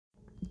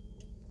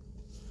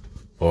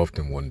I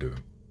often wonder,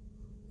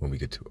 when we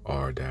get to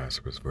our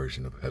diaspora's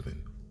version of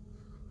heaven,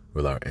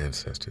 will our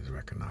ancestors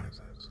recognize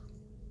us?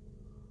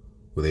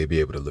 Will they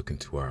be able to look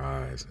into our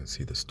eyes and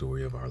see the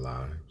story of our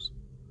lives?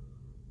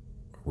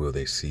 Or will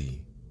they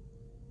see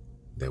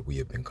that we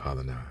have been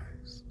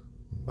colonized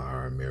by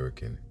our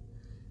American,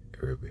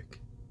 Arabic,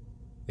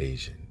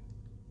 Asian,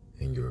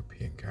 and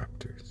European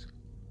captors?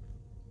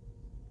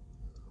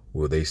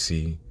 Will they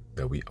see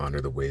that we honor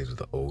the ways of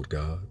the old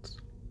gods,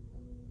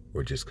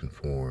 or just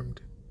conformed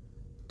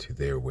to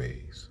their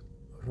ways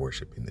of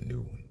worshiping the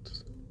new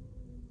ones?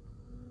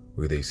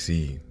 Will they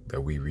see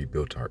that we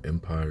rebuilt our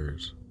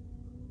empires,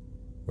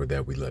 or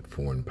that we let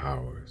foreign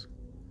powers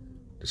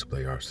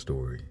display our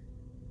story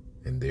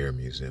in their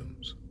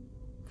museums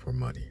for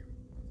money?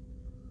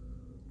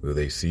 Will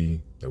they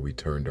see that we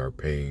turned our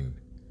pain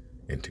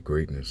into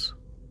greatness,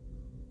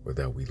 or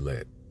that we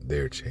let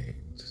their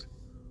chains,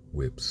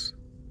 whips,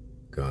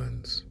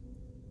 guns,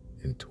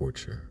 and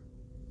torture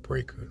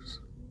break us?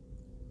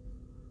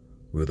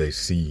 Will they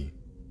see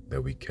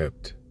that we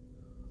kept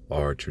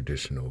our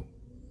traditional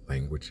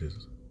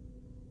languages,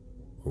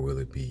 or will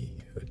it be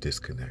a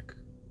disconnect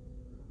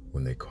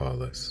when they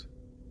call us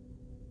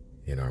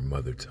in our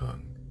mother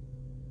tongue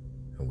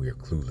and we are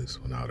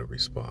clueless on how to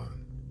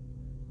respond?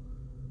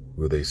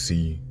 Will they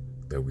see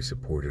that we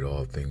supported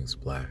all things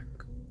black,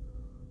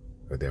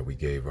 or that we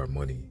gave our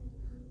money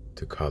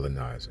to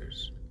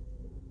colonizers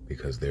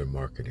because their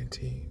marketing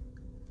team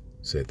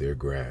said their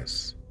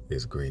grass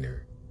is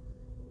greener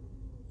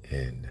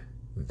and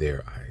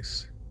their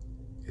ice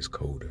is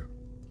colder?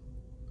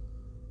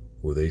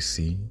 Will they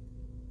see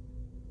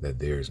that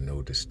there is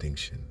no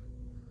distinction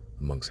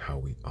amongst how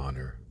we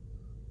honor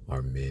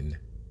our men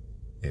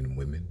and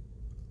women?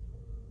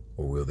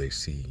 Or will they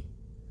see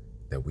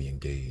that we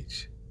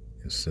engage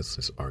in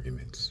senseless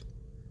arguments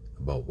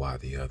about why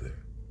the other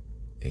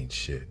ain't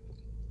shit?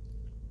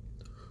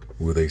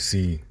 Will they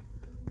see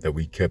that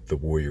we kept the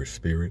warrior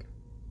spirit?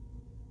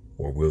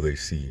 Or will they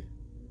see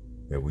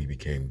that we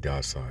became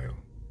docile,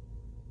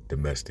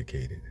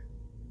 domesticated,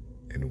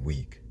 and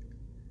weak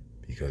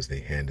because they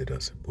handed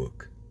us a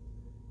book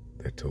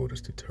that told us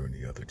to turn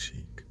the other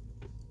cheek?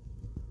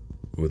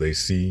 Will they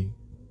see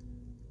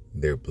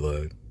their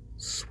blood,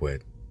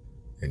 sweat,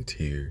 and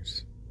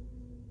tears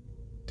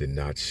did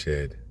not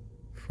shed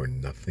for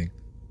nothing?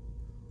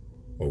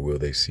 Or will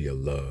they see a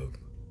love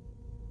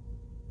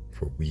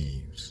for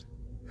weaves,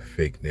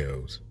 fake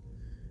nails,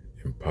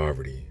 and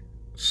poverty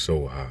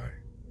so high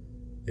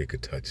it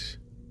could touch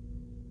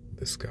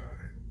the sky?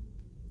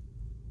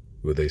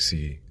 Will they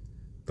see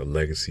the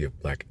legacy of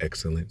black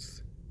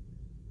excellence,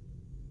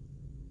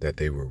 that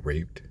they were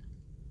raped,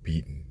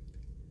 beaten,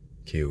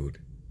 killed,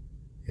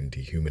 and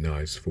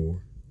dehumanized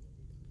for?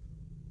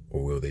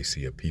 Or will they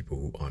see a people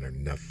who honor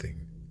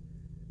nothing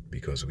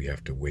because we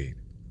have to wait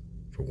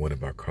for one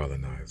of our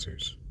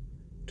colonizers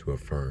to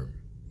affirm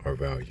our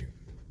value?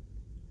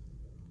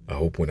 I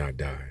hope when I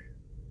die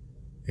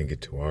and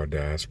get to our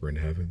diaspora in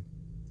heaven,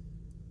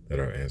 that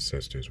our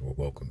ancestors will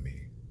welcome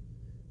me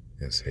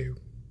and say,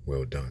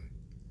 "Well done,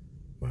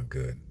 my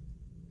good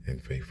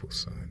and faithful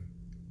son.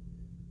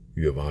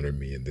 You have honored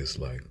me in this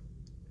life,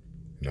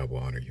 and I will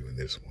honor you in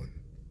this one.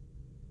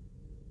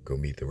 Go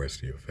meet the rest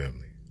of your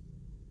family.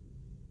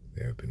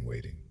 They have been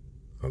waiting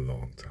a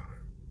long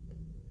time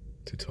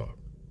to talk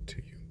to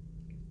you."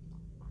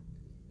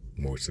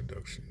 Moore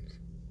Seductions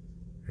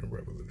and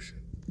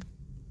Revolutions.